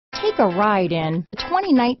Take a ride in the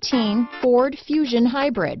 2019 Ford Fusion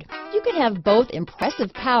Hybrid. You can have both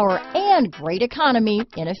impressive power and great economy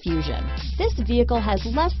in a Fusion. This vehicle has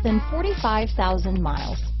less than 45,000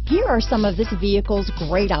 miles. Here are some of this vehicle's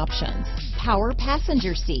great options: power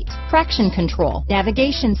passenger seat, traction control,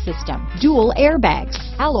 navigation system, dual airbags,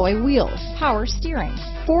 alloy wheels, power steering,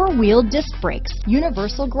 four-wheel disc brakes,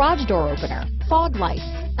 universal garage door opener, fog lights,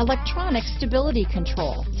 electronic stability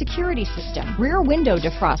control, security system, rear window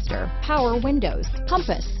defroster, power windows,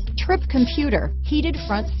 compass, trip computer, heated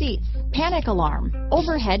front seats, panic alarm,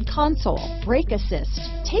 overhead console, brake assist.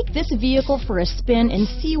 Take this vehicle for a spin and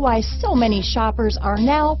see why so many shoppers are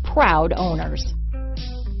now proud owners.